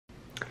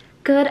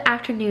Good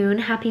afternoon,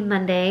 happy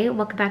Monday.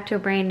 Welcome back to a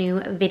brand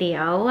new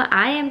video.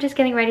 I am just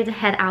getting ready to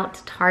head out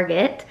to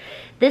Target.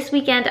 This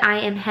weekend I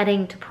am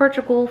heading to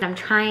Portugal. I'm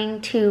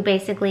trying to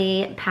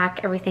basically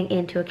pack everything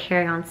into a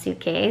carry-on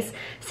suitcase.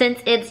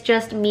 Since it's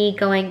just me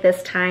going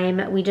this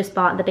time, we just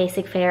bought the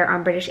basic fare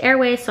on British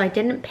Airways, so I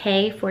didn't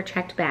pay for a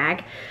checked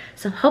bag.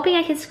 So I'm hoping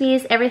I can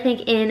squeeze everything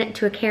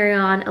into a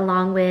carry-on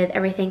along with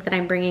everything that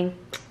I'm bringing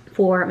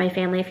for my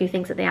family, a few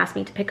things that they asked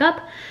me to pick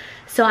up.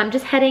 So I'm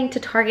just heading to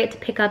Target to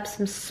pick up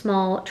some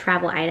small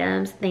travel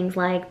items, things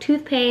like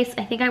toothpaste.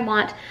 I think I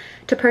want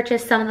to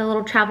purchase some of the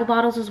little travel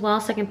bottles as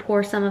well so I can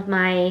pour some of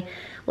my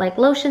like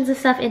lotions and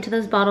stuff into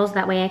those bottles.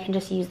 That way I can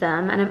just use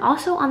them. And I'm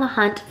also on the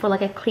hunt for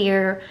like a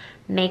clear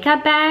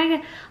makeup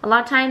bag. A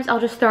lot of times I'll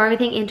just throw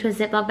everything into a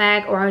Ziploc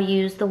bag, or I'll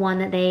use the one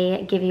that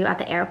they give you at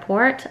the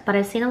airport. But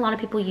I've seen a lot of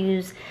people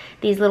use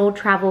these little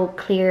travel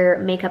clear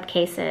makeup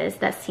cases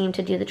that seem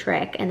to do the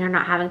trick, and they're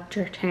not having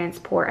to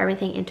transport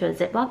everything into a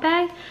Ziploc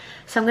bag.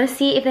 So I'm gonna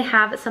see if they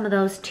have some of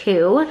those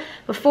too.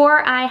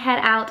 Before I head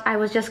out, I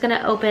was just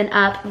gonna open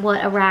up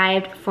what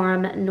arrived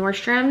from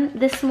Nordstrom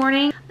this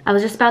morning. I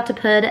was just about to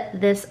put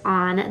this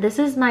on. This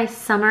is my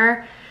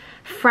Summer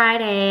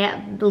Friday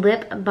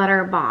Lip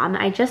Butter Balm.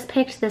 I just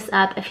picked this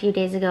up a few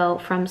days ago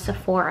from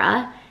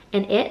Sephora,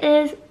 and it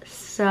is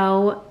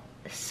so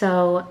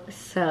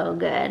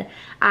good.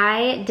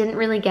 I didn't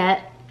really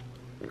get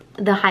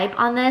the hype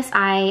on this.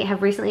 I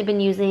have recently been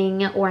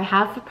using, or I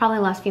have for probably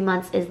the last few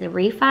months, is the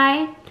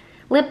Refi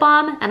lip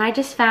balm, and I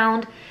just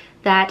found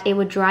that it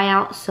would dry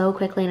out so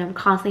quickly and I'm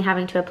constantly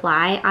having to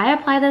apply. I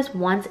apply this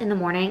once in the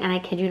morning, and I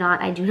kid you not,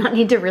 I do not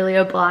need to really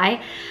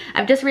apply.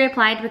 I've just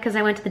reapplied because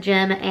I went to the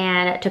gym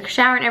and took a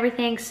shower and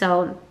everything,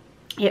 so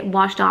it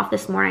washed off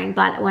this morning.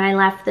 But when I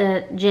left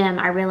the gym,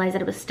 I realized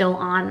that it was still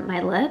on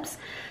my lips.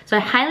 So I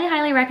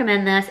highly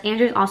recommend this.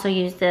 Andrew's also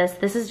used this.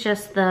 This is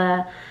just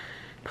the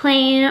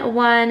plain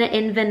one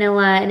in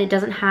vanilla, and it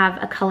doesn't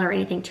have a color or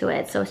anything to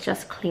it, so it's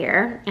just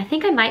clear. I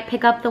think I might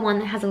pick up the one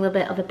that has a little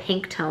bit of a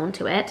pink tone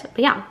to it, but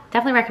yeah,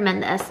 definitely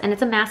recommend this. And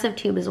it's a massive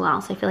tube as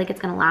well, so I feel like it's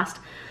gonna last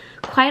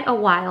quite a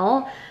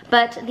while.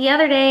 But the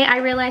other day I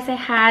realized I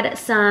had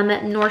some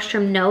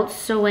Nordstrom notes.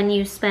 So when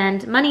you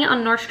spend money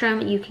on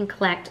Nordstrom, you can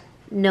collect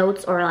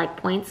notes, or like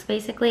points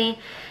basically,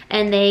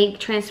 and they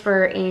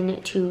transfer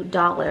into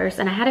dollars,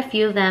 and I had a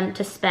few of them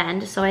to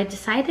spend, so I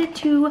decided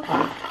to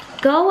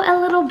go a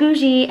little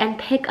bougie and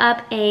pick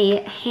up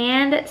a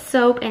hand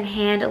soap and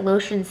hand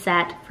lotion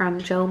set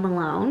from Jo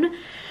Malone.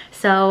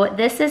 So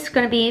this is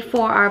going to be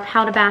for our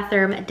powder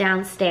bathroom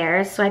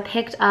downstairs. So I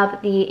picked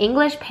up the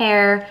English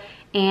pear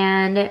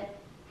and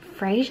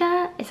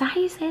freesia, is that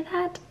how you say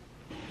that?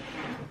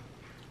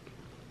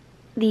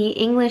 The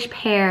English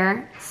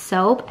pear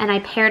soap, and I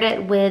paired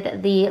it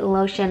with the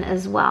lotion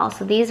as well.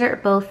 So these are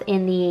both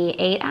in the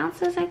 8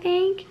 ounces, I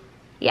think.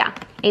 Yeah,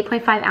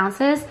 8.5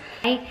 ounces.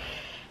 I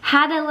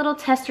had a little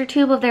tester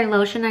tube of their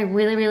lotion. I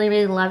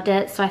really loved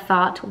it, so I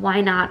thought, why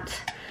not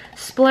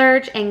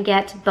splurge and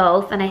get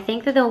both? And I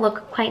think that they'll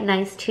look quite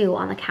nice too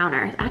on the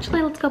counter.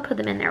 Actually, let's go put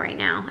them in there right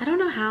now. I don't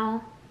know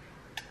how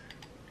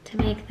to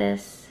make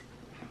this.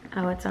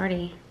 Oh, it's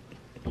already,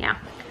 yeah.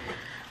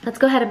 Let's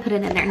go ahead and put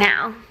it in there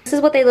now. This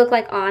is what they look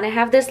like on. I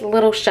have this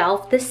little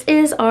shelf. This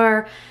is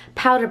our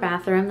powder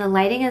bathroom. The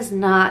lighting is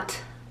not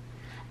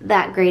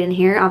that great in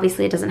here.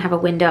 Obviously it doesn't have a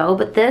window,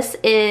 but this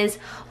is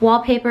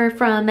wallpaper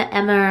from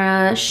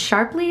Emma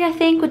Sharpley, I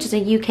think, which is a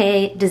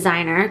UK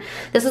designer.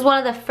 This is one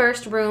of the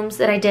first rooms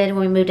that I did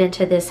when we moved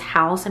into this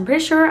house. I'm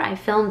pretty sure I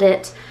filmed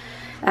it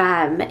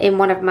in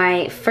one of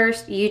my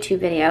first YouTube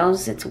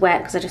videos. It's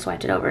wet because I just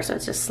wiped it over, so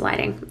it's just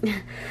sliding.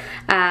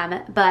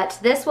 But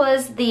this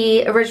was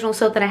the original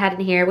soap that I had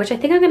in here, which I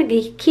think I'm gonna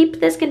keep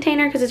this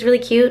container because it's really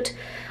cute.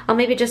 I'll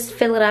maybe just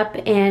fill it up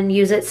and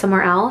use it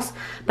somewhere else.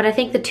 But I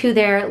think the two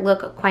there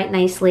look quite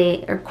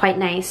nicely, or quite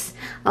nice,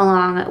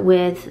 along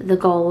with the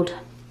gold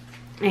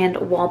and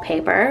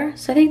wallpaper.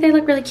 So I think they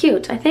look really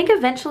cute. I think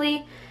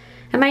eventually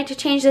I might just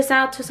change this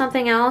out to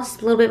something else,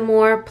 a little bit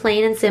more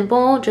plain and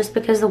simple, just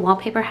because the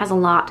wallpaper has a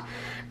lot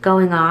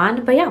going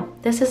on. But yeah,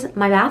 this is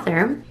my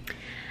bathroom.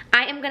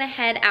 I am gonna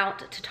head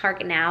out to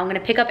Target now. I'm gonna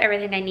pick up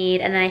everything I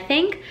need, and then I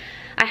think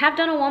I have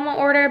done a Walmart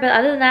order, but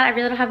other than that, I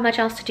really don't have much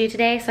else to do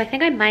today. So I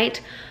think I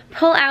might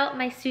pull out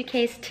my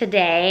suitcase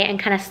today and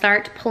kind of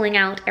start pulling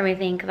out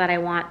everything that I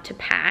want to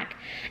pack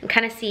and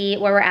kind of see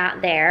where we're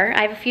at there.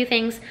 I have a few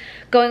things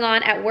going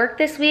on at work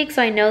this week,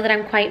 so I know that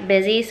I'm quite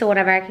busy. So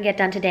whatever I can get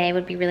done today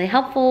would be really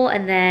helpful.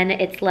 And then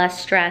it's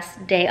less stress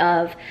day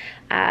of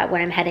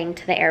when I'm heading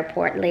to the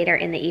airport later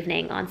in the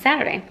evening on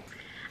Saturday.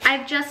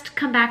 I've just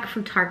come back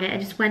from Target. I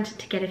just went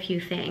to get a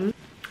few things.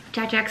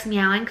 Jack's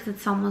meowing because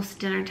it's almost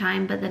dinner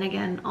time, but then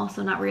again,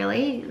 also not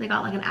really. They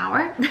got like an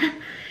hour.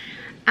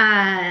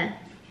 Hi,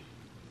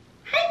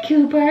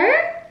 Cooper.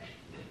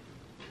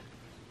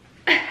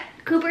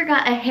 Cooper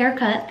got a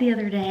haircut the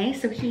other day,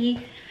 so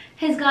he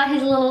has got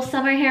his little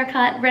summer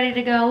haircut ready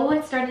to go.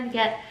 It's starting to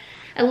get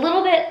a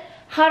little bit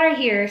hotter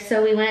here,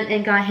 so we went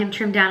and got him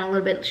trimmed down a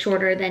little bit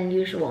shorter than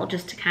usual,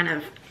 just to kind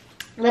of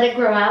let it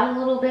grow out a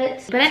little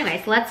bit. But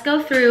anyways, let's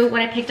go through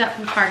what I picked up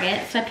from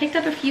Target. So I picked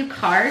up a few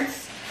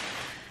cards.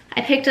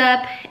 I picked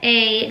up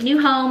a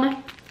new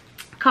home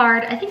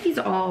card. I think these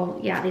are all,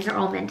 yeah, these are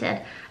all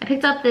minted. I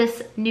picked up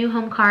this new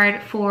home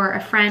card for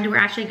a friend. We're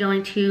actually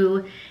going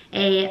to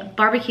a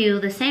barbecue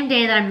the same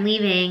day that I'm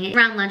leaving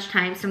around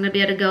lunchtime. So I'm gonna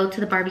be able to go to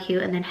the barbecue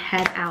and then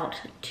head out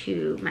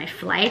to my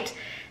flight.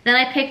 Then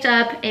I picked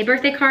up a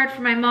birthday card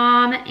for my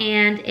mom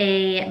and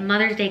a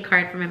Mother's Day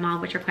card for my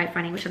mom, which are quite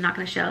funny, which I'm not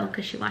gonna show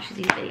because she watches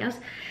these videos.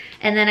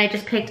 And then I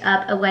just picked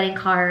up a wedding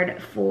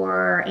card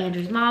for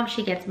Andrew's mom.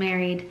 She gets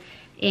married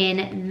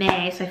in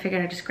May, so I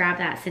figured I'd just grab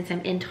that since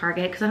I'm in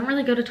Target because I don't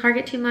really go to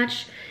Target too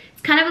much.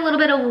 It's kind of a little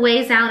bit of a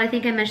ways out. I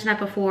think I mentioned that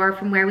before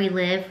from where we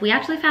live. We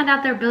actually found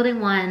out they're building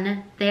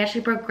one. They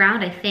actually broke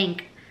ground, I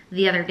think,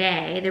 the other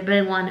day. They're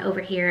building one over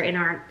here in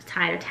our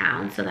side of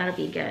town, so that'll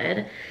be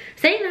good.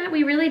 Saying that,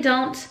 we really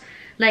don't,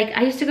 like,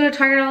 I used to go to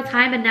Target all the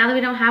time, but now that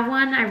we don't have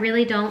one, I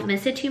really don't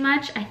miss it too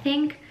much. I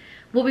think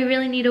what we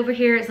really need over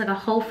here is like a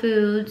Whole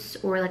Foods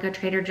or like a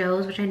Trader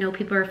Joe's, which I know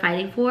people are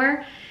fighting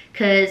for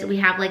because we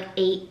have like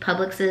 8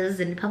 Publixes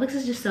and Publix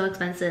is just so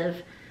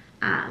expensive.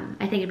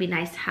 I think it'd be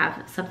nice to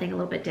have something a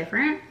little bit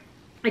different.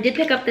 I did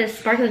pick up this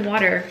sparkling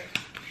water,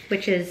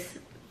 which is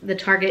the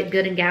Target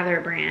Good and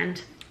Gather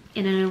brand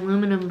in an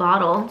aluminum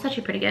bottle. It's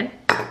actually pretty good.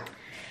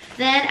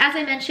 Then, as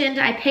I mentioned,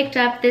 I picked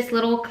up this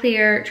little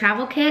clear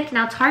travel kit.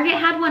 Now, Target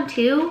had one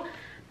too,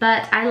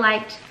 but I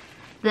liked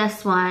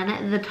this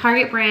one. The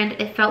Target brand,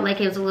 it felt like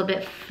it was a little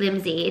bit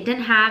flimsy. It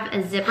didn't have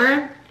a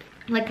zipper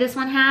like this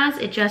one has.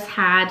 It just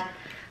had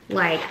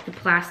like the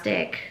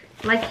plastic,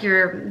 like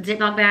your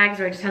Ziploc bags,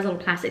 or it just has a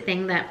little plastic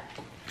thing that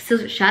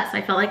seals it shut, so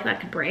I felt like that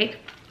could break.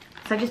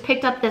 So I just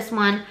picked up this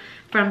one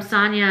from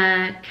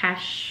Sonia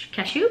Kashuk,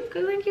 I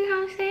think you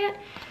how to say it.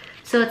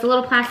 So it's a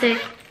little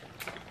plastic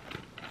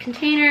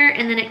container,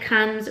 and then it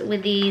comes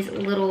with these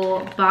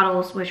little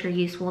bottles which are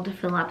useful to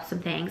fill up some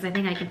things. I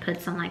think I can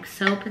put some like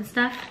soap and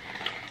stuff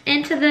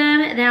into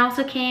them. They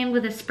also came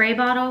with a spray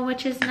bottle,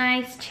 which is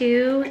nice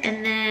too,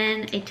 and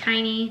then a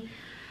tiny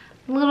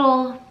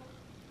little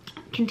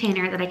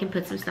container that I can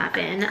put some stuff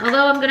in.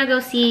 Although I'm gonna go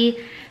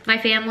see my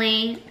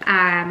family,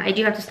 I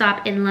do have to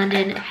stop in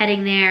London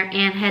heading there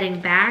and heading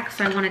back,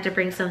 so I wanted to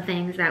bring some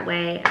things that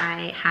way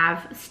I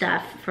have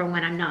stuff for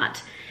when I'm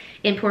not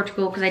in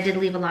Portugal, because I did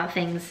leave a lot of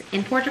things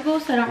in Portugal,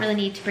 so I don't really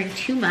need to bring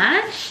too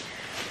much.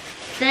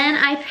 Then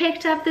I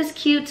picked up this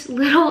cute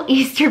little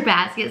Easter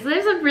basket. So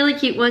there's some really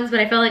cute ones,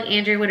 but I felt like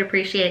Andrew would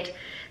appreciate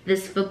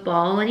this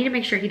football. I need to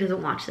make sure he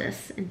doesn't watch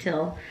this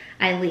until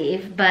I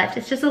leave, but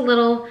it's just a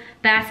little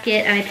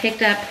basket, and I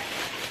picked up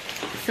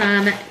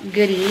some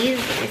goodies.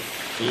 Let's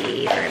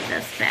see, they're in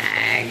this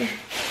bag.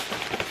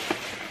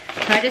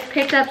 So I just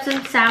picked up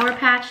some Sour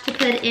Patch to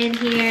put in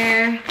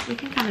here. We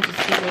can kind of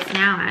just do this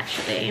now,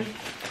 actually.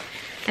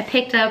 I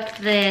picked up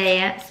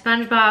the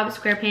SpongeBob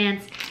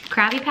SquarePants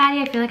Krabby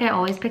Patty. I feel like I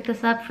always pick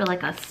this up for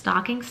like a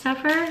stocking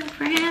stuffer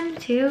for him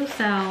too,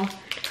 so.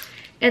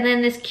 And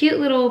then this cute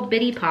little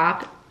bitty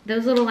pop.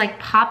 Those little like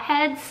pop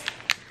heads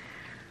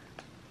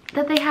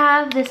that they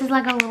have. This is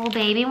like a little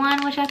baby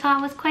one, which I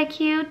thought was quite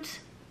cute.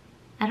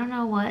 I don't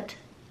know what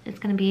it's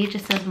gonna be. It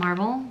just says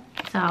Marvel.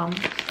 So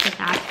put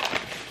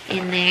that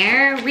in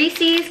there.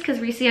 Reese's, because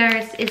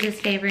Reese's is his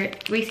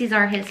favorite. Reese's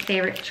are his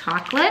favorite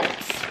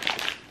chocolates.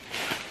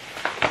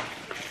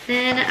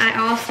 Then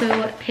I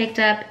also picked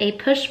up a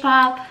Push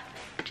Pop,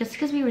 just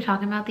because we were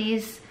talking about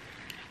these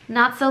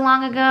not so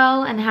long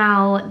ago and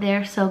how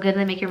they're so good.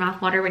 They make your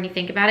mouth water when you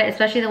think about it,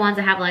 especially the ones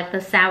that have like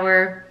the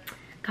sour,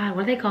 God,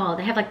 what are they called?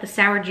 They have like the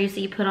sour juice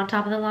that you put on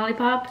top of the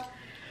lollipop.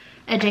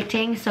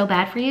 Addicting, so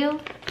bad for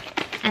you.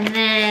 And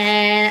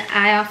then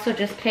I also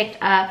just picked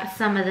up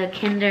some of the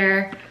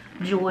Kinder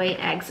Joy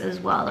eggs as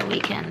well that we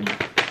can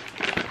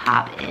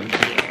pop in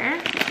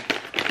here.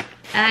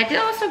 And I did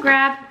also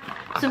grab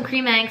some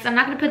cream eggs. I'm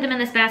not gonna put them in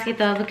this basket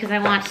though because I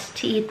want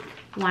to eat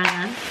one of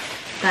them.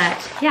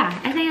 But yeah,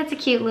 I think that's a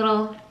cute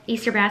little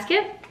Easter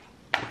basket.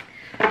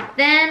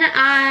 Then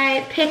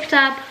I picked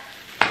up,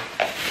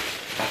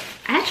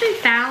 I actually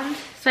found,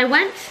 so I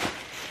went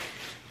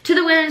to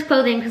the women's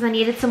clothing because I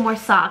needed some more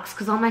socks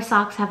because all my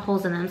socks have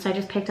holes in them. So I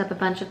just picked up a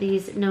bunch of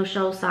these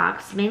no-show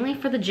socks, mainly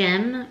for the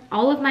gym.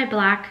 All of my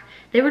black,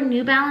 they were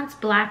New Balance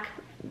black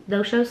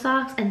no-show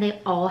socks and they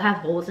all have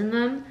holes in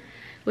them,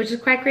 which is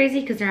quite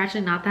crazy because they're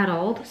actually not that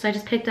old. So I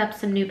just picked up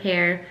some new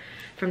pair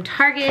from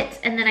Target,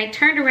 and then I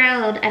turned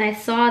around and I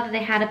saw that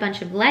they had a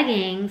bunch of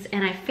leggings,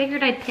 and I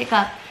figured I'd pick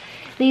up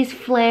these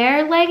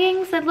flare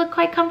leggings that look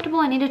quite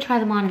comfortable. I need to try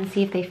them on and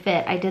see if they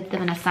fit. I did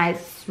them in a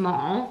size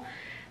small,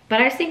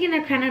 but I was thinking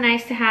they're kind of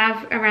nice to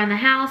have around the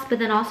house, but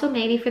then also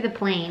maybe for the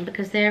plane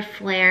because they're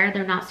flare,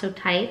 they're not so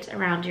tight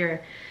around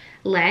your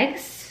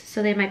legs,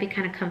 so they might be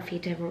kind of comfy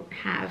to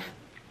have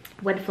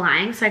when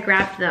flying. So I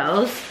grabbed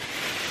those,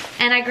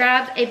 and I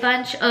grabbed a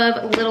bunch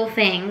of little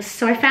things.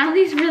 So I found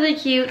these really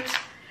cute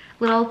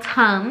little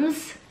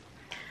Tums.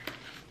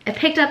 I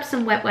picked up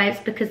some wet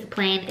wipes because the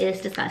plane is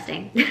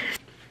disgusting.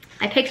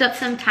 I picked up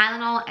some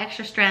Tylenol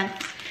extra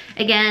strength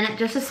Again,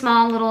 just a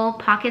small little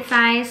pocket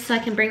size so I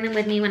can bring them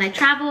with me when I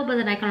travel, but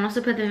then I can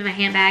also put them in my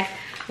handbag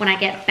when I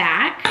get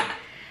back.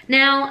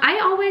 Now, I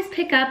always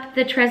pick up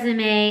the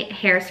Tresemme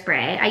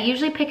hairspray. I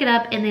usually pick it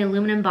up in the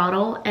aluminum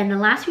bottle, and the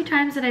last few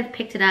times that I've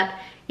picked it up,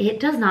 it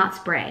does not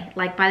spray.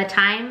 Like, by the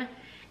time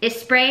it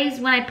sprays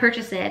when I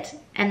purchase it,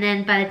 and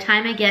then by the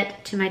time I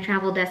get to my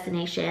travel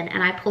destination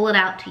and I pull it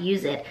out to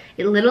use it,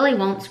 it literally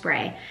won't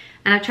spray.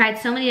 And I've tried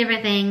so many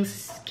different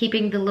things,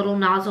 keeping the little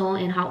nozzle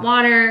in hot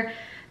water,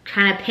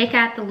 trying to pick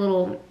at the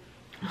little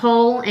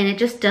hole, and it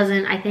just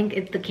doesn't. I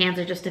think the cans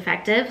are just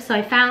defective. So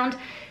I found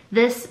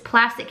this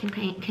plastic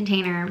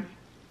container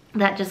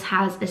that just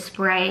has a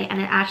spray, and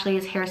it actually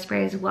is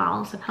hairspray as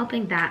well. So I'm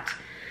hoping that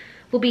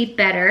will be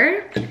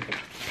better.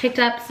 Picked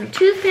up some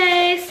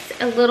toothpaste,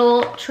 a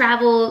little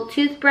travel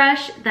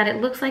toothbrush that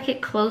it looks like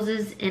it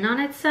closes in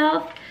on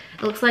itself.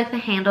 It looks like the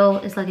handle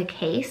is like a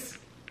case,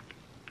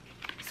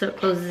 so it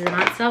closes in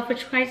on itself,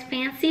 which is quite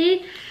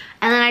fancy.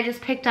 And then I just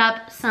picked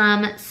up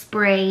some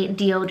spray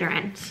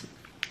deodorant.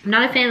 I'm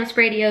not a fan of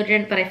spray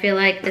deodorant, but I feel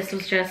like this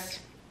was just,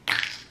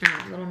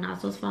 little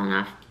nozzles falling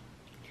off,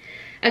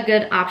 a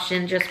good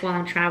option just while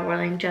I'm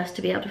traveling, just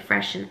to be able to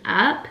freshen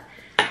up.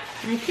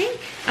 And I think,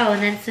 oh,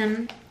 and then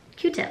some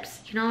Q-tips.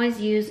 You can always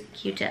use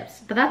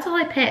Q-tips, but that's all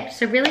I picked.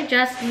 So really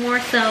just more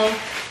so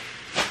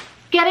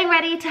getting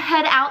ready to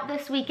head out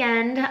this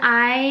weekend.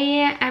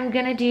 I am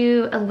gonna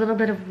do a little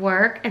bit of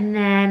work, and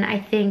then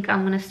I think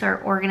I'm gonna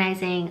start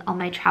organizing all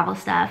my travel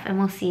stuff, and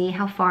we'll see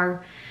how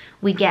far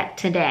we get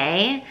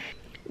today.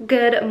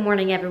 Good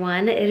morning,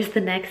 everyone. It is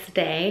the next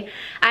day.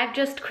 I've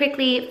just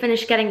quickly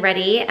finished getting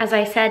ready. As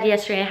I said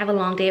yesterday, I have a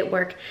long day at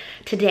work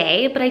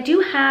today, but I do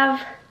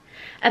have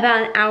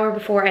about an hour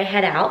before I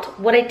head out.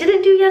 What I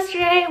didn't do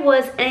yesterday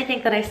was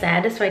anything that I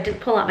said, so I didn't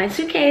pull out my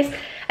suitcase.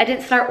 I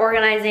didn't start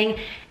organizing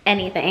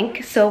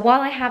anything. So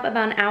while I have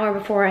about an hour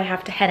before I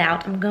have to head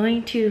out, I'm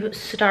going to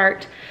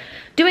start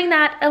doing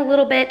that a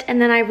little bit,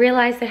 and then I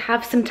realized I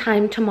have some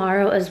time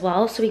tomorrow as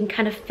well, so we can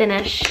kind of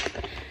finish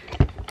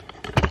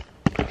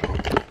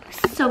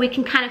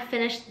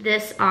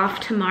this off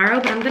tomorrow.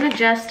 But I'm gonna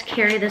just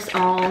carry this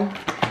all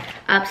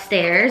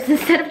upstairs.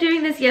 Instead of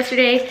doing this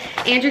yesterday,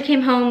 Andrew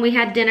came home, we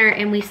had dinner,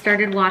 and we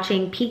started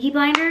watching Peaky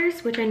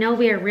Blinders, which I know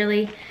we are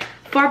really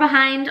far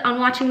behind on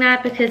watching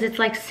that because it's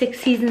like 6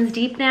 seasons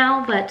deep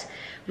now, but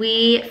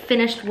we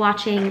finished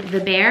watching The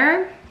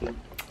Bear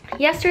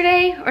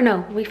yesterday, or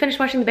no, we finished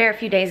watching The Bear a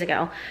few days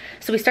ago.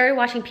 So we started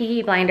watching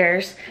Peaky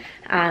Blinders.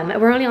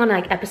 We're only on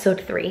like episode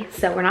 3,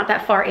 so we're not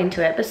that far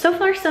into it, but so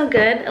far so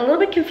good. A little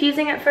bit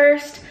confusing at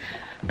first,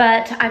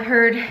 but I've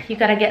heard you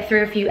gotta get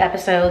through a few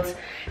episodes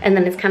and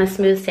then it's kind of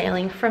smooth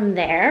sailing from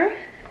there.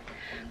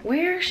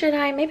 Where should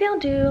I, maybe I'll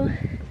do,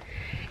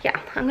 yeah,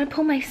 I'm gonna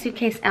pull my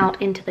suitcase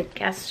out into the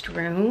guest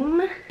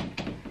room.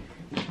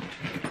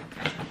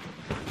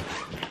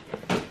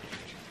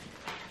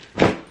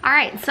 All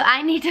right, so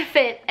I need to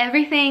fit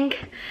everything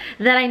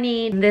that I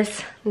need in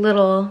this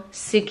little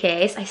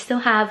suitcase. I still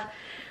have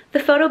the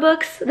photo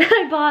books that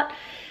I bought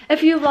a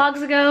few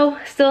vlogs ago,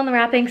 still in the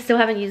wrapping, still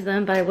haven't used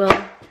them, but I will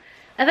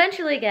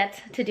eventually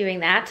get to doing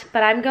that.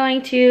 But I'm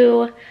going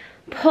to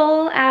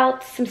pull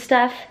out some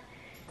stuff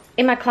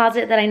in my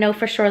closet that I know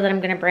for sure that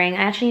I'm gonna bring.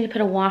 I actually need to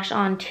put a wash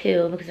on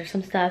too, because there's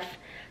some stuff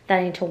that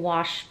I need to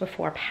wash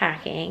before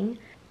packing.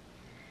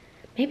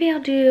 Maybe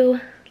let's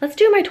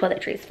do my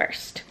toiletries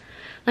first.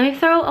 Let me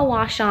throw a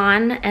wash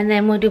on, and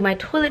then we'll do my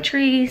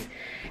toiletries,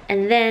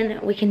 and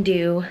then we can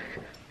do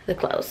the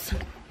clothes.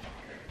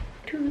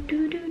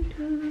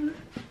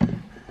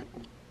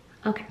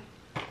 Okay.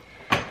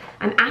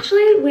 I'm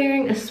actually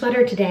wearing a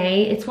sweater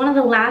today. It's one of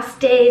the last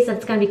days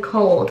that's gonna be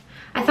cold.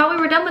 I thought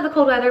we were done with the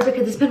cold weather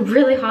because it's been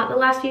really hot the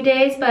last few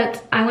days,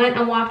 but I went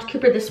and walked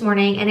Cooper this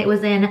morning and it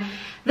was in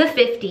the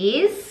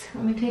 50s.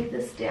 Let me take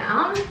this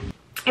down.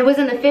 It was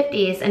in the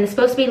 50s and it's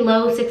supposed to be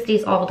low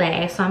 60s all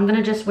day. So I'm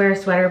gonna just wear a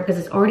sweater because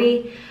it's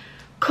already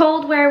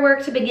cold where I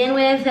work to begin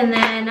with, and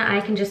then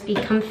I can just be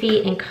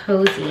comfy and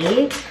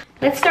cozy.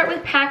 Let's start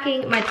with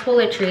packing my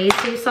toiletries.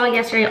 So you saw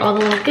yesterday all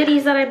the little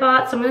goodies that I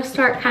bought. So I'm gonna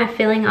start kind of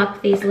filling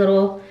up these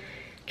little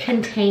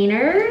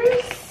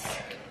containers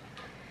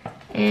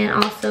and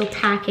also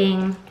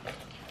packing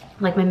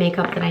like my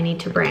makeup that I need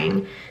to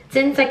bring.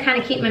 Since I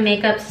kind of keep my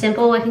makeup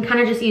simple, I can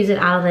kind of just use it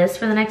out of this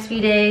for the next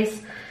few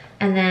days,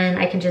 and then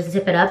I can just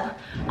zip it up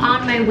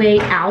on my way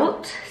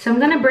out. So I'm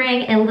gonna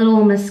bring a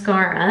little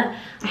mascara.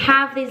 I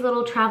have these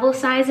little travel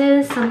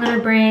sizes, so I'm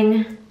gonna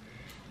bring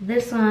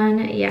this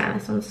one. Yeah,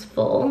 this one's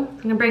full. I'm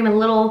gonna bring the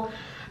little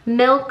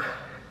Milk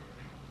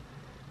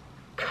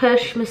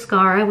Kush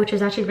mascara, which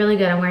is actually really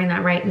good. I'm wearing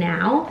that right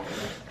now.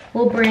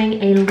 We'll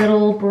bring a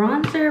little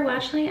bronzer. Well,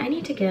 actually, I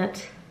need to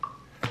get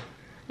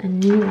a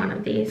new one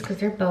of these because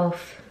they're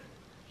both,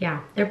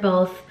 yeah, they're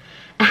both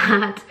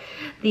at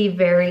the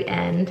very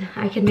end.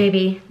 I could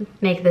maybe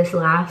make this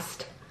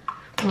last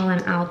while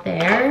I'm out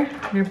there.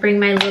 I'm gonna bring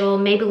my little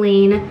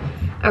Maybelline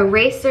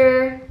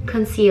Eraser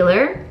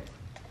Concealer.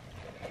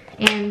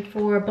 And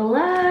for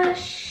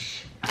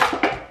blush,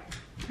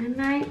 I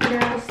might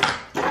just,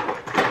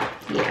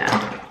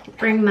 yeah,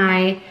 bring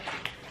my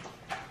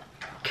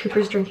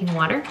Cooper's drinking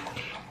water.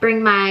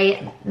 Bring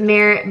my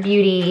Merit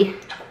Beauty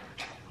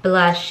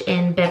blush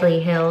in Beverly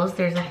Hills.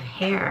 There's a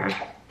hair.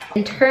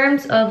 In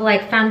terms of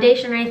like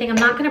foundation or anything, I'm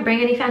not gonna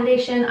bring any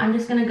foundation. I'm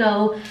just gonna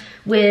go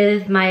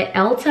with my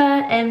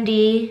Elta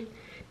MD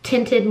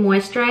tinted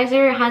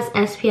moisturizer. It has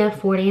SPF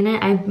 40 in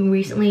it. I've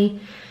recently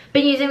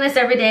been using this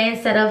every day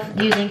instead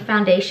of using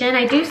foundation.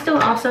 I do still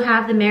also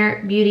have the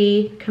Merit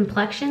Beauty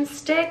complexion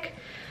stick,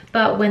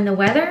 but when the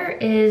weather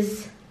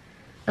is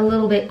a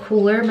little bit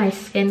cooler, my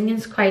skin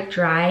is quite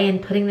dry,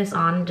 and putting this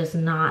on does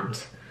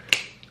not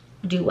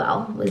do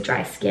well with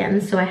dry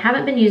skin. So I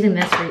haven't been using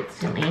this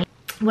recently.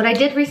 What I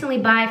did recently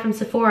buy from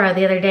Sephora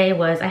the other day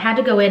was I had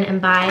to go in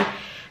and buy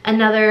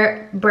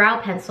another brow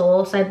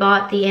pencil. So I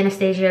bought the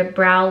Anastasia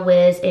Brow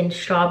Wiz in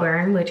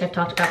Strawburn, which I've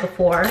talked about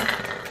before.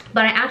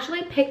 But I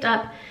actually picked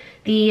up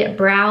the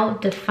brow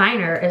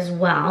definer as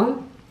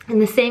well in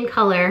the same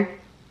color.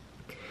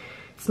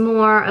 It's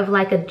more of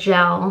like a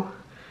gel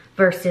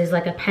versus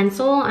like a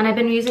pencil, and I've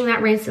been using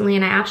that recently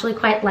and I actually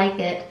quite like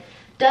it.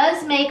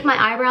 Does make my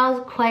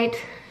eyebrows quite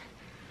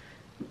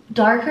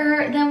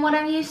darker than what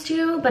I'm used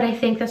to, but I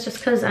think that's just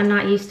because I'm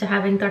not used to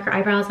having darker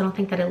eyebrows. I don't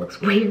think that it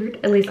looks weird,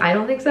 at least I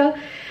don't think so.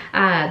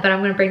 But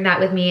I'm gonna bring that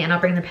with me, and I'll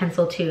bring the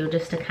pencil too,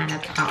 just to kind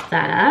of top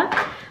that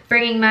up.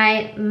 Bringing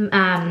my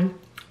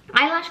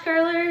eyelash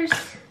curlers.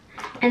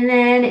 And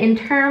then in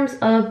terms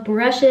of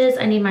brushes,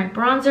 I need my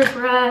bronzer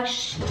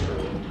brush.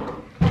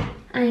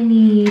 I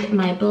need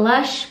my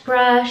blush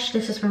brush.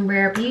 This is from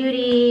Rare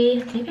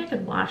Beauty. Maybe I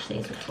could wash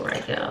these before I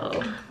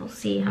go. We'll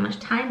see how much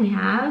time we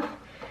have.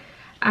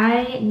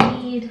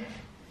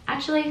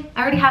 Actually,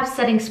 I already have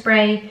setting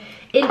spray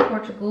in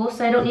Portugal,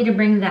 so I don't need to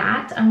bring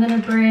that.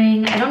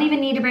 I don't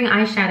even need to bring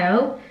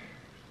eyeshadow.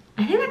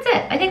 I think that's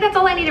it. I think that's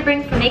all I need to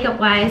bring for makeup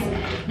wise.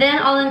 Then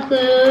I'll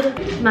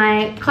include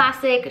my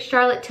classic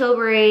Charlotte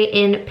Tilbury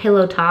in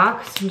Pillow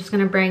Talk. So I'm just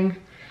gonna bring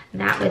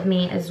that with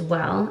me as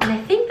well. And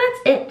I think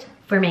that's it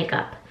for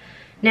makeup.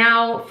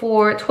 Now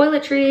for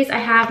toiletries, I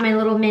have my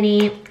little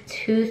mini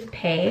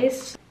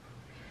toothpaste.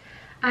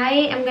 I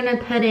am gonna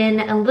put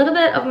in a little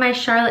bit of my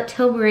Charlotte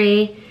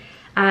Tilbury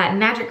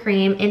magic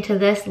cream into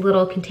this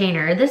little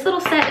container. This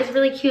little set is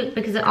really cute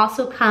because it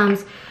also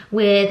comes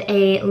with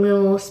a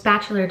little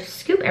spatula to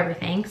scoop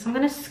everything. So I'm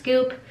gonna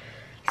scoop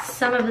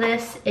some of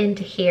this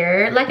into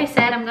here. Like I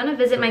said, I'm gonna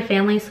visit my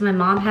family, so my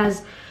mom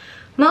has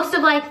most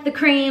of like the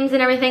creams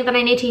and everything that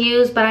I need to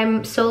use, but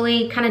I'm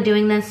solely kind of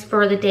doing this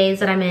for the days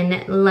that I'm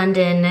in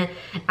London,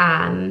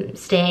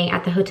 staying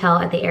at the hotel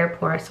at the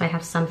airport, so I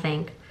have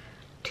something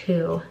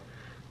to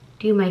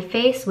do my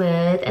face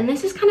with. And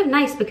this is kind of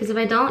nice because if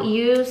I don't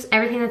use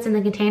everything that's in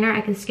the container,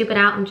 I can scoop it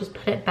out and just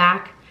put it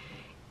back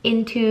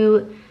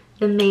into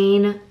the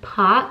main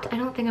pot. I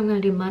don't think I'm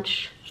gonna do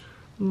much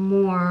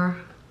more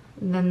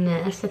than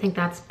this. I think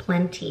that's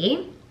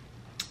plenty.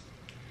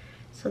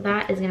 So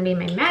that is gonna be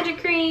my magic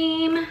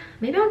cream.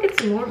 Maybe I'll get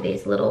some more of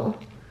these little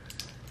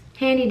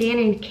handy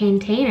dandy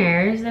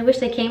containers. I wish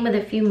they came with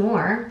a few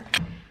more.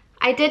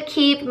 I did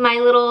keep my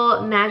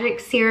little magic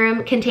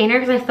serum container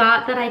because I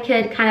thought that I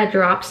could kind of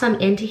drop some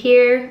into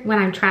here when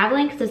I'm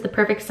traveling because it's the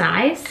perfect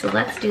size. So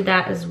let's do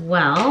that as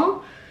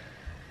well.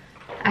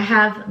 I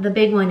have the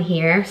big one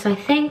here, so I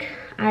think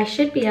I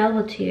should be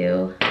able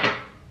to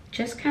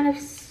just kind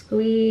of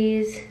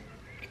squeeze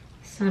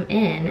some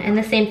in. And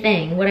the same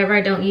thing, whatever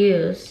I don't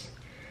use,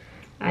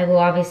 I will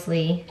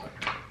obviously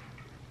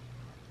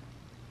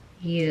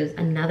use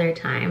another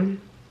time.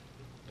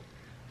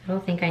 I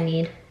don't think I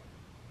need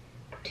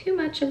too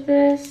much of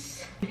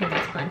this. I think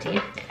that's plenty.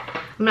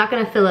 I'm not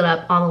gonna fill it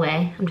up all the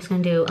way. I'm just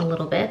gonna do a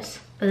little bit,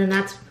 but then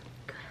that's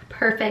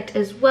perfect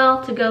as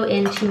well to go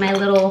into my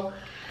little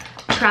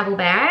travel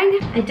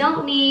bag. I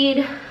don't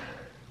need,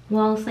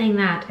 well, saying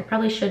that, I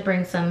probably should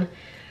bring some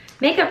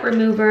makeup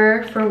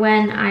remover for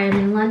when I'm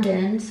in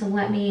London. So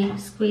let me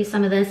squeeze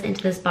some of this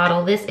into this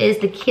bottle. This is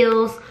the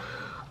Kiehl's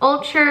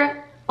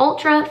Ultra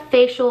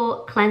Facial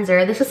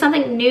Cleanser. This is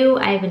something new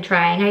I've been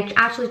trying. I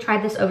actually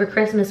tried this over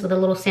Christmas with a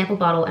little sample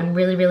bottle and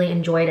really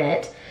enjoyed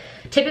it.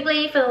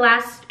 Typically for the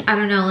last, I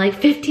don't know, like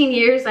 15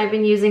 years, I've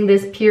been using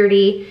this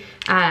Purity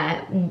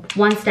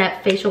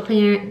one-step facial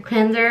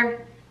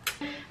cleanser.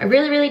 I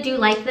really do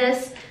like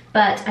this,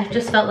 but I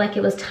just felt like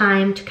it was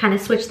time to kind of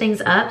switch things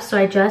up. So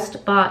I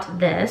just bought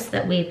this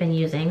that we've been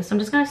using. So I'm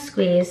just gonna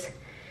squeeze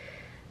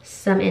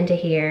some into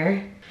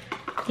here.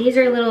 These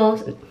are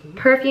little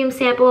perfume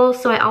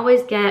samples, so I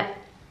always get,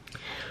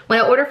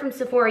 when I order from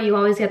Sephora, you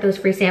always get those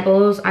free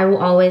samples. I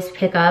will always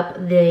pick up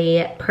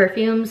the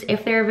perfumes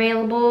if they're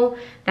available.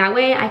 That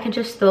way I can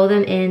just throw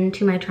them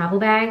into my travel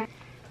bag.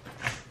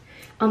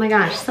 Oh my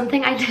gosh,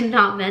 something I did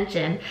not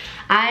mention.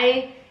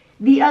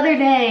 The other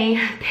day,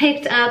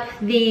 picked up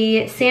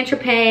the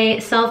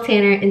Saint-Tropez Self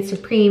Tanner in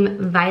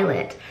Supreme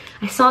Violet.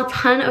 I saw a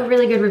ton of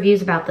really good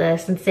reviews about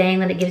this and saying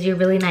that it gives you a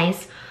really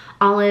nice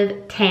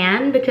olive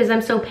tan. Because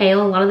I'm so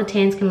pale, a lot of the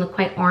tans can look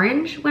quite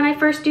orange when I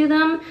first do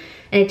them,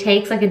 and it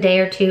takes like a day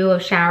or two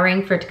of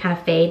showering for it to kind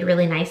of fade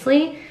really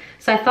nicely.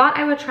 So I thought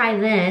I would try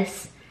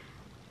this.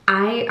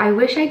 I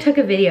wish I took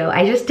a video.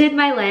 I just did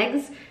my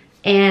legs,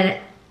 and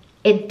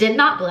It did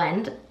not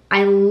blend.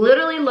 I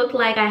literally looked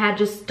like I had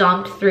just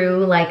stomped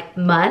through like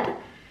mud.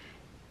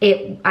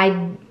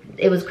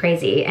 It was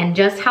crazy. And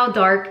just how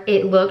dark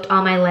it looked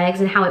on my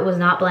legs and how it was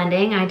not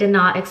blending. I did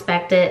not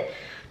expect it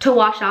to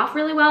wash off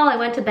really well. I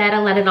went to bed, I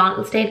let it on,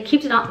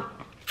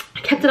 I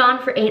kept it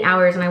on for 8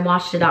 hours and I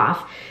washed it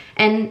off.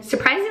 And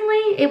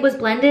surprisingly, it was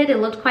blended. It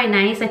looked quite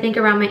nice. I think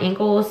around my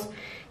ankles,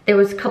 there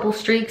was a couple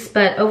streaks,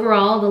 but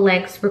overall the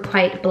legs were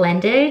quite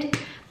blended.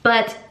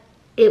 But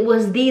it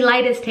was the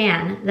lightest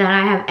tan that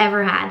I have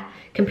ever had.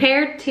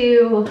 Compared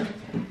to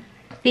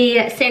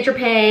the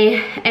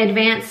Saint-Tropez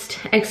Advanced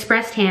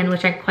Express Tan,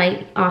 which I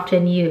quite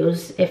often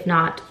use, if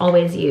not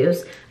always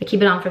use. I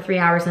keep it on for 3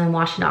 hours and then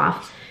wash it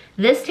off.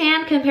 This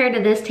tan compared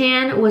to this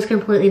tan was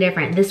completely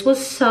different. This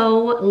was so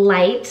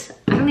light.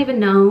 I don't even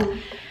know.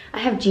 I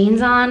have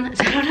jeans on,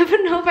 so I don't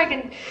even know if I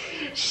can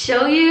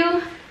show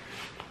you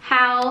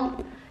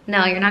how.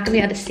 No, you're not gonna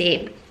be able to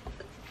see.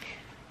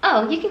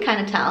 Oh, you can kind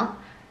of tell.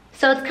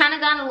 So it's kind of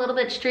gone a little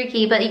bit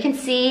streaky, but you can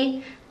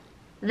see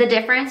the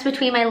difference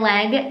between my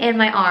leg and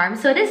my arm.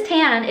 So it is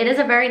tan, it is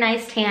a very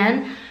nice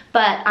tan,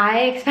 but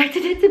I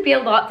expected it to be a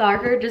lot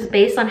darker just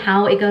based on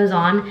how it goes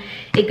on.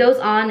 It goes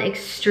on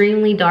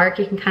extremely dark.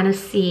 You can kind of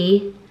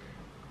see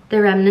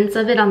the remnants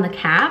of it on the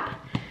cap.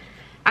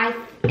 I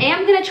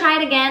am gonna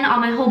try it again on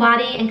my whole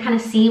body and kind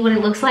of see what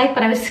it looks like,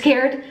 but I was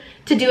scared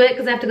to do it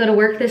because I have to go to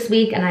work this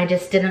week and I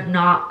just didn't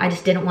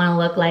want to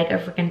look like a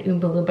freaking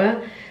Oompa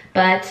Loompa.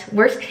 But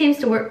worst comes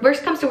to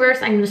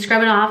worst, I'm gonna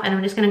scrub it off and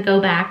I'm just gonna go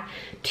back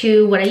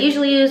to what I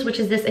usually use, which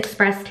is this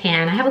Express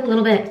Tan. I have a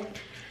little bit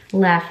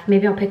left.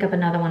 Maybe I'll pick up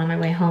another one on my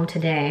way home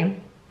today.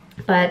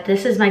 But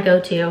this is my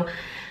go-to.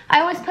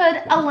 I always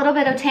put a little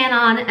bit of tan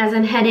on as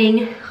I'm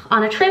heading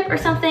on a trip or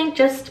something,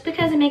 just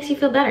because it makes you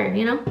feel better,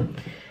 you know?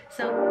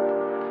 So.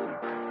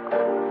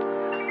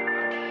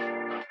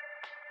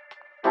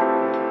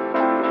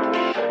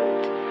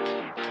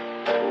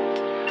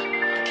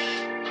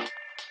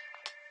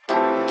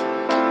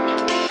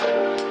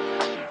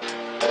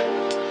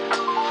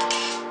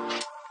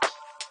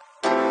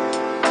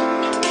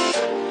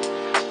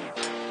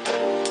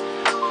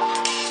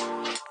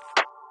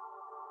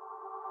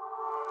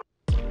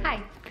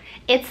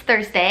 It's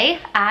Thursday.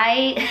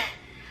 I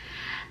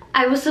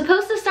was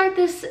supposed to start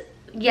this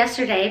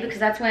yesterday because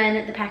that's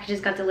when the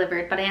packages got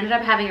delivered, but I ended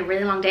up having a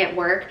really long day at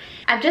work.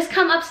 I've just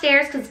come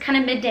upstairs because it's kind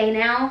of midday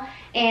now,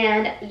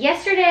 and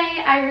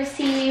yesterday I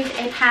received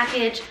a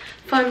package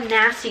from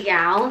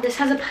NastyGal. This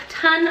has a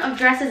ton of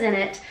dresses in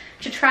it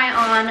to try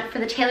on for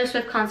the Taylor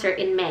Swift concert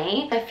in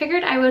May. I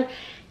figured I would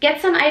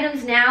get some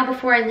items now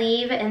before I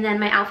leave, and then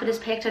my outfit is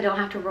picked, I don't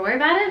have to worry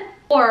about it.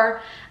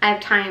 Or I have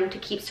time to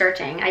keep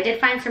searching. I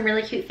did find some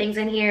really cute things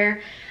in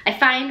here. I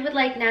find with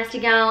like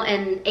NastyGal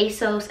and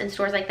ASOS and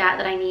stores like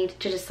that I need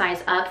to just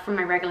size up from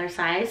my regular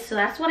size. So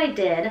that's what I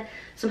did.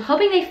 So I'm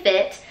hoping they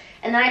fit.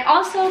 And then I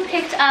also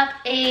picked up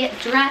a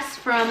dress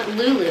from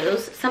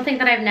Lulus, something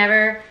that I've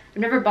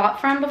never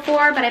bought from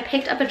before, but I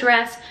picked up a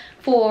dress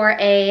for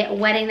a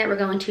wedding that we're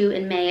going to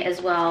in May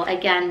as well.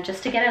 Again,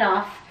 just to get it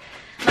off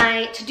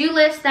my to-do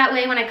list. That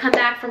way when I come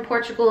back from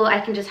Portugal, I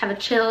can just have a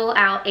chill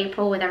out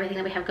April with everything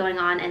that we have going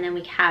on, and then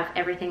we have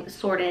everything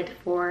sorted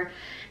for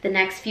the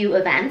next few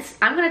events.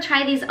 I'm gonna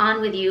try these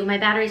on with you. My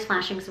battery's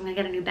flashing, so I'm gonna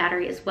get a new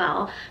battery as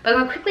well. But I'm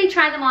gonna quickly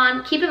try them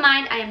on. Keep in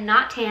mind, I am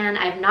not tan.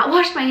 I have not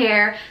washed my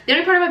hair. The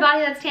only part of my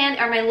body that's tan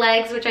are my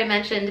legs, which I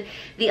mentioned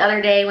the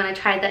other day when I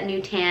tried that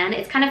new tan.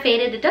 It's kind of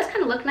faded. It does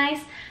kind of look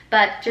nice,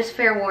 but just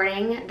fair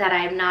warning that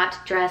I am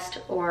not dressed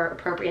or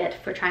appropriate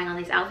for trying on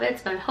these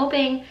outfits. But I'm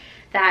hoping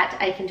that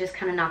I can just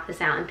kind of knock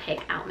this out and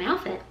pick out my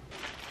outfit.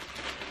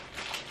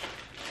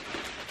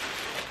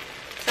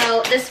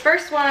 So this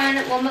first one,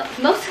 well,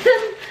 most of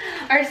them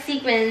are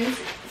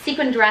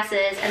sequin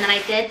dresses, and then I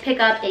did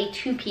pick up a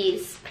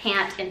two-piece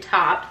pant and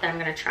top that I'm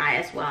gonna try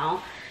as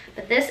well.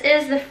 But this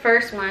is the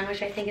first one,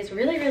 which I think is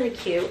really, really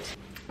cute.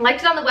 I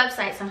liked it on the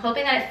website, so I'm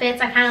hoping that it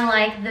fits. I kind of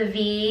like the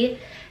V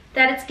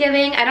that it's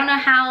giving. I don't know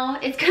how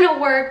it's gonna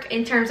work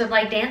in terms of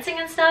like dancing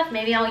and stuff.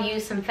 Maybe I'll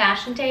use some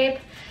fashion tape.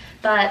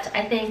 But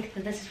I think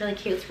that this is really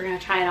cute, so we're gonna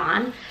try it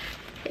on.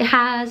 It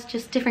has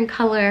just different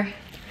color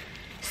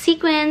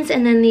sequins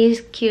and then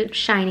these cute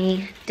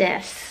shiny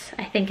discs.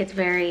 I think it's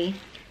very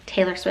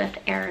Taylor Swift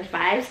era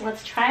vibes.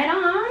 Let's try it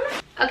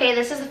on. Okay,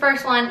 this is the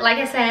first one. Like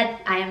I said,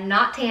 I am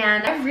not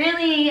tan. I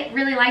really,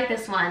 really like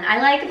this one.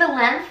 I like the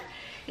length.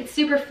 It's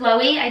super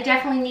flowy. I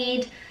definitely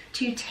need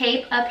to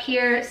tape up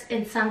here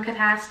in some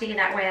capacity.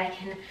 That way I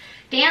can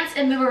dance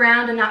and move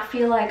around and not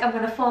feel like I'm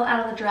gonna fall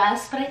out of the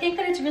dress. But I think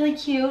that it's really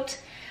cute.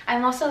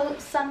 I'm also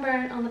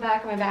sunburned on the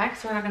back of my back,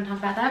 so we're not gonna talk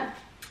about that.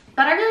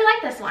 But I really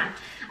like this one.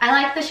 I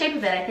like the shape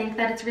of it. I think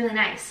that it's really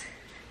nice.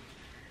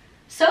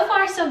 So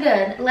far, so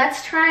good.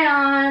 Let's try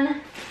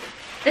on.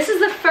 This is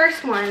the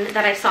first one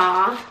that I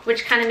saw,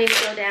 which kind of made me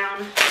go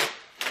down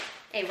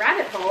a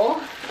rabbit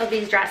hole of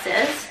these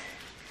dresses.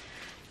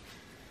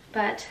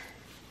 But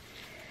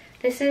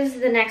this is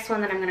the next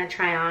one that I'm gonna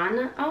try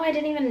on. Oh, I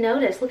didn't even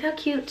notice. Look how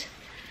cute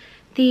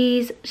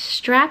these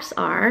straps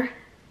are.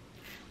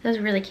 It was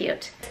really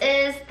cute.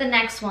 This is the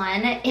next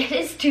one. It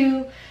is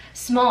too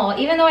small.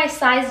 Even though I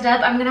sized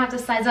up, I'm gonna have to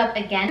size up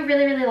again. I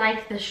really, really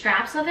like the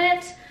straps of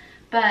it,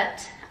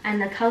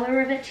 and the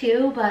color of it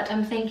too, but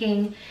I'm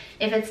thinking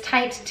if it's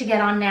tight to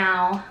get on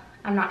now,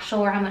 I'm not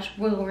sure how much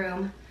wiggle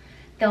room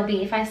there'll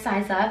be if I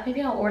size up.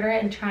 Maybe I'll order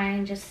it and try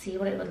and just see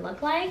what it would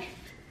look like.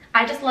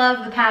 I just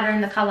love the pattern,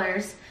 the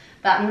colors,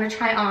 but I'm gonna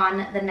try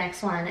on the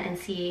next one and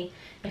see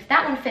if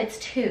that one fits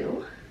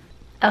too.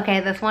 Okay,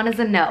 this one is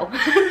a no.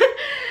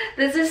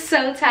 This is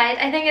so tight.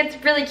 I think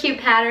it's really cute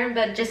pattern,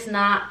 but just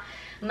not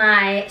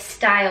my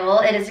style.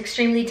 It is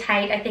extremely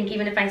tight. I think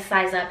even if I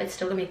size up, it's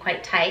still gonna be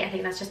quite tight. I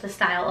think that's just the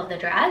style of the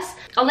dress.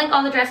 I'll link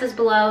all the dresses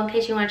below in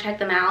case you wanna check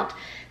them out.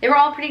 They were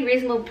all pretty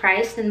reasonable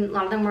priced and a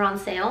lot of them were on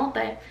sale,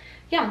 but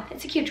yeah,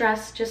 it's a cute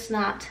dress, just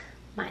not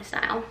my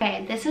style.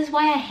 Okay, this is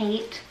why I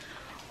hate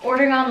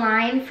ordering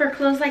online for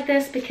clothes like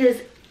this,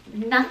 because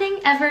nothing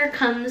ever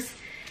comes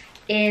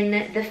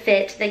in the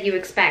fit that you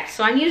expect.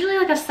 So I'm usually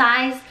like a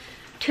size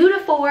 2 to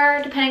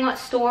 4, depending on what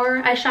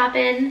store I shop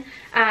in.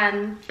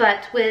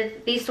 But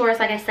with these stores,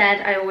 like I said,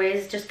 I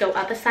always just go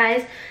up a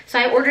size. So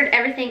I ordered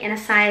everything in a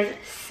size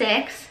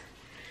 6.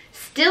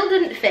 Still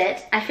didn't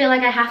fit. I feel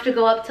like I have to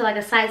go up to like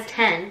a size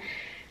 10,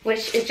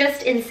 which is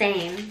just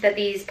insane that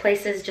these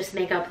places just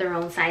make up their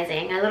own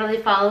sizing. I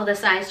literally follow the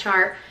size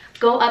chart,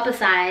 go up a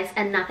size,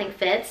 and nothing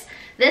fits.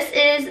 This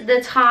is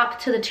the top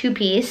to the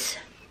 2-piece.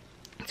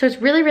 So it's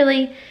really,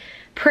 really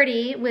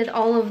pretty with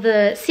all of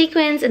the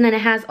sequins, and then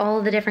it has all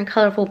of the different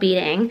colorful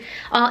beading.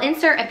 I'll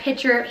insert a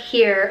picture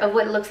here of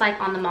what it looks like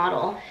on the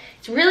model.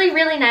 It's really,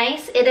 really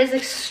nice. It is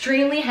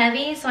extremely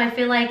heavy, so I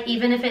feel like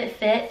even if it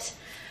fit,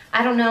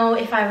 I don't know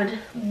if I would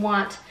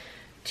want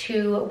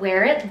to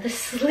wear it. The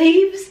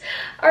sleeves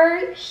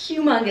are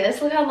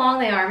humongous. Look how long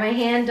they are. My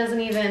hand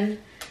doesn't even,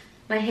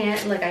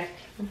 look,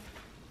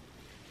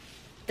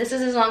 this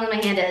is as long as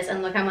my hand is,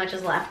 and look how much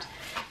is left.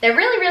 They're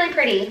really, really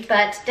pretty,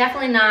 but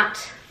definitely not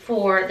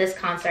for this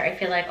concert. I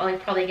feel like I'll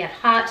probably get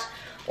hot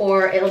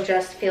or it'll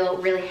just feel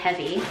really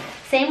heavy.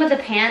 Same with the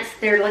pants.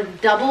 They're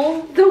like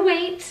double the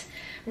weight.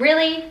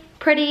 Really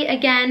pretty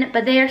again,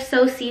 but they are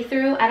so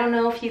see-through. I don't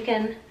know if you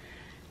can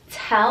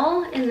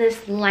tell in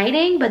this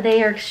lighting, but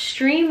they are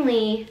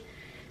extremely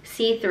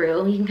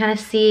see-through. You can kind of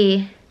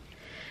see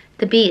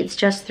the beads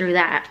just through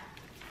that.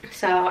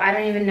 So I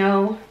don't even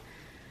know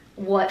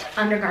what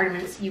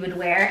undergarments you would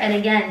wear. And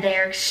again,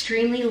 they're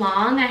extremely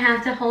long. I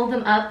have to hold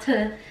them up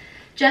to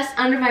just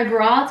under my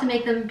bra to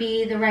make them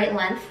be the right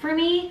length for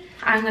me.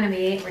 I'm gonna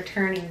be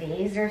returning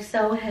these. They're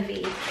so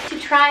heavy. To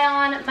try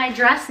on my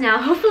dress now,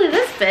 hopefully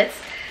this fits.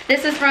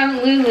 This is from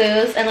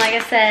Lulus, and like I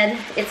said,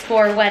 it's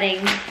for a wedding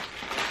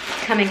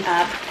coming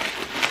up.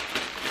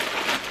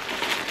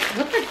 It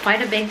looks like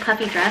quite a big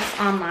puffy dress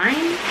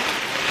online.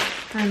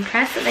 I'm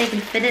impressed that they can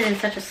fit it in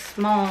such a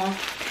small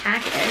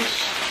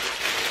package.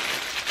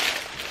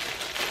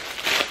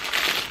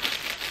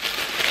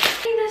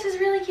 I think this is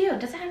really cute.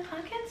 Does it have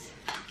pockets?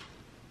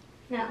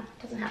 No,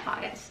 it doesn't have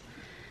pockets.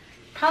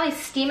 Probably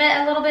steam it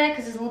a little bit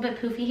because it's a little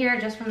bit poofy here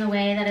just from the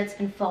way that it's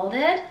been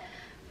folded.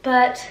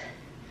 But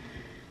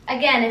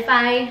again, if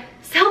I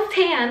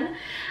self-tan,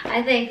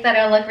 I think that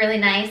it'll look really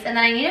nice. And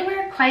then I need to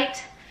wear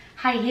quite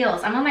high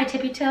heels. I'm on my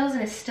tippy toes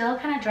and it still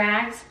kind of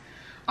drags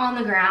on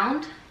the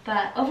ground.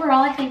 But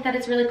overall, I think that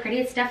it's really pretty.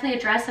 It's definitely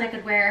a dress that I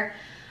could wear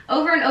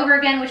over and over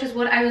again, which is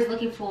what I was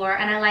looking for.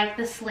 And I like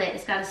the slit.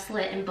 It's got a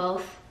slit in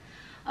both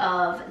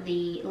of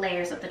the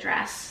layers of the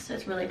dress, so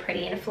it's really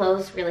pretty and it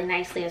flows really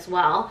nicely as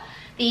well.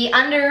 The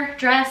under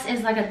dress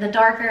is like the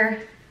darker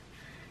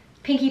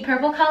pinky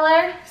purple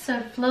color, so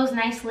it flows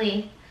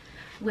nicely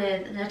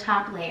with the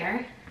top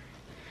layer.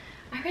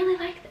 I really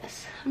like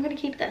this. I'm gonna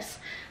keep this.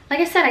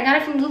 Like I said, I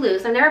got it from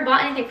Lulus. I've never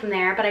bought anything from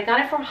there, but I got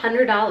it for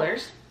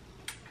 $100,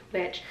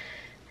 which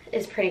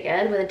is pretty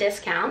good with a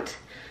discount.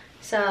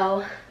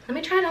 So let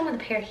me try it on with a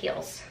pair of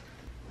heels.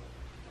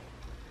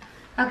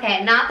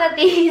 Okay, not that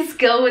these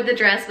go with the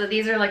dress, but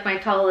these are like my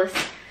tallest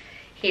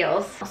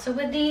heels. So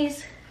with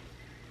these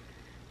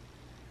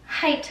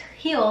height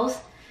heels,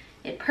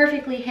 it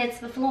perfectly hits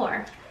the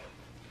floor.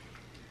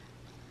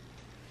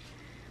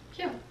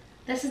 Cute.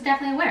 This is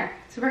definitely a wear.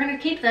 So we're gonna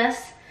keep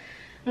this.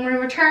 I'm gonna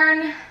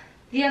return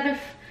the other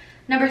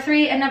number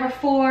 3 and number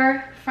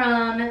 4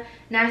 from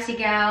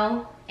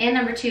NastyGal and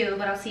number 2,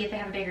 but I'll see if they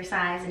have a bigger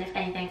size, and if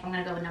anything, I'm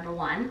gonna go with number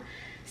 1.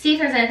 See if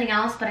there's anything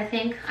else, but I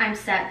think I'm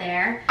set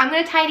there. I'm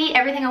gonna tidy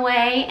everything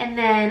away, and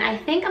then I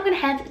think I'm gonna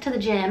head to the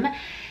gym.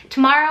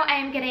 Tomorrow I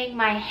am getting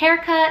my hair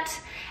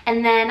cut,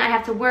 and then I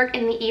have to work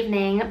in the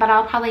evening, but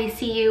I'll probably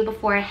see you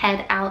before I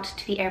head out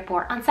to the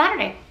airport on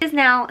Saturday. It is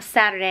now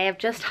Saturday. I've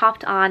just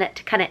hopped on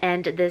to kind of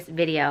end this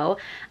video.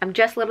 I'm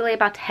just literally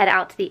about to head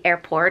out to the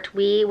airport.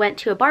 We went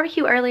to a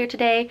barbecue earlier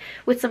today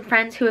with some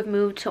friends who have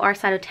moved to our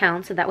side of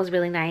town, so that was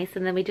really nice.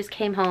 And then we just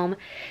came home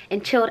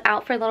and chilled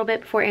out for a little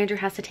bit before Andrew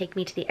has to take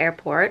me to the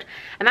airport.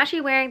 I'm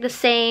actually wearing the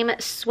same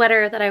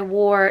sweater that I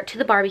wore to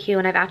the barbecue,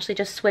 and I've actually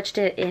just switched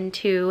it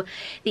into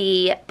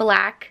the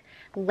black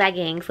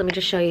leggings. Let me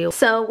just show you.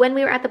 So when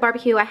we were at the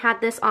barbecue, I had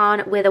this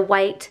on with a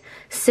white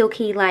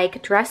silky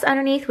like dress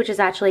underneath, which is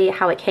actually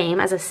how it came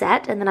as a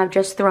set. And then I've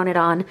just thrown it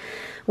on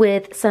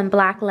with some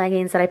black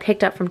leggings that I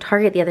picked up from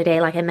Target the other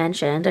day, like I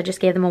mentioned. I just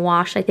gave them a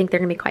wash. I think they're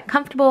gonna be quite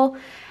comfortable.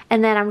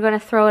 And then I'm gonna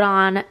throw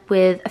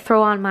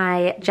on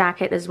my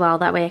jacket as well.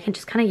 That way I can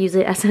just kind of use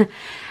it as an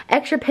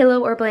extra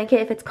pillow or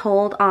blanket if it's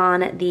cold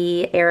on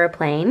the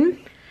airplane.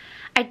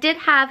 I did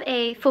have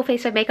a full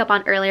face of makeup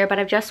on earlier, but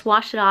I've just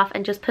washed it off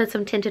and just put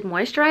some tinted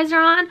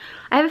moisturizer on.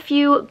 I have a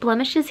few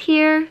blemishes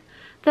here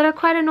that are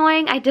quite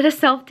annoying. I did a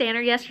self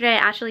tanner yesterday. I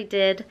actually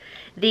did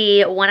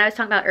the one I was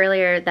talking about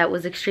earlier that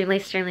was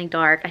extremely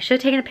dark. I should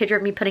have taken a picture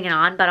of me putting it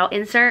on, but I'll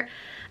insert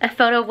a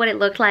photo of what it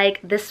looked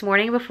like this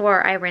morning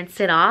before I rinsed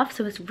it off.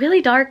 So it's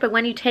really dark, but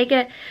when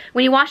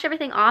you wash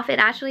everything off, it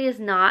actually is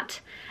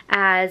not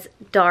as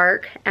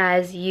dark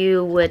as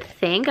you would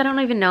think. I don't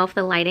even know if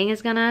the lighting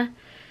is gonna...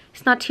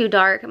 It's not too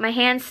dark. My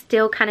hands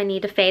still kind of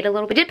need to fade a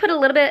little bit. I did put a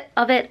little bit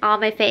of it on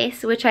my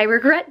face, which I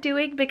regret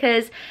doing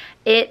because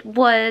it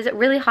was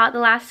really hot the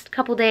last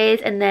couple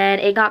days and then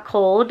it got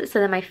cold, so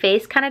then my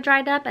face kind of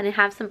dried up and it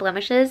has some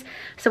blemishes.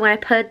 So when I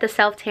put the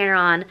self tanner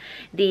on,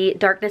 the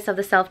darkness of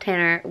the self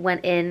tanner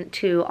went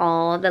into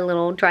all the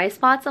little dry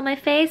spots on my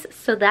face.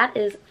 So that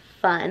is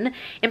fun.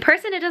 In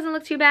person it doesn't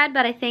look too bad,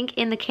 but I think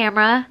in the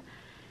camera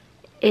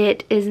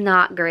it is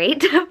not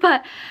great,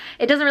 but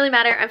it doesn't really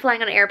matter. I'm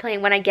flying on an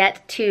airplane. When I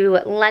get to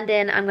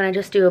London, I'm gonna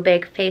just do a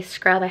big face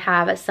scrub. I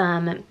have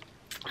some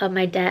of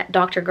my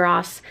Dr.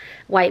 Gross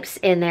wipes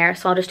in there,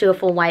 so I'll just do a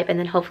full wipe and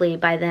then hopefully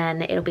by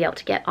then it'll be able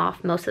to get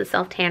off most of the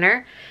self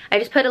tanner. I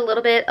just put a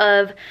little bit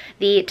of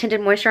the tinted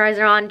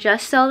moisturizer on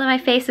just so that my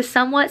face is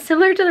somewhat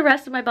similar to the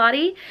rest of my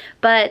body,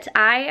 but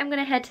I am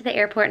gonna head to the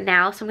airport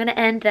now, so I'm gonna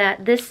end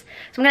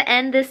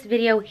this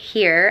video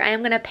here. I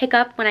am gonna pick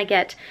up when I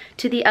get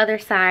to the other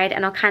side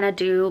and I'll kind of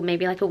do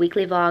maybe like a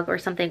weekly vlog or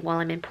something while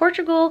I'm in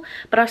Portugal,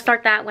 but I'll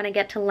start that when I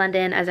get to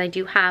London, as I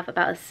do have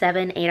about a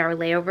 7-8 hour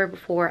layover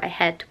before I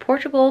head to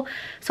Portugal.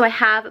 So I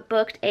have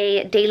booked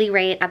a daily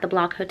rate at the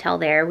Block Hotel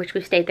there, which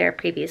we've stayed there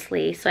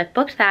previously, so I've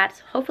booked that.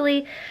 So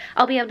hopefully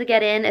I'll be able to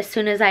get in as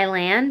soon as I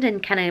land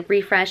and kind of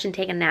refresh and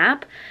take a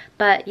nap.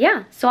 But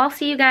yeah, so I'll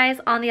see you guys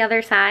on the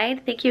other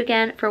side. Thank you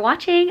again for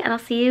watching and I'll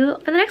see you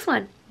for the next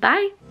one.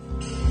 Bye.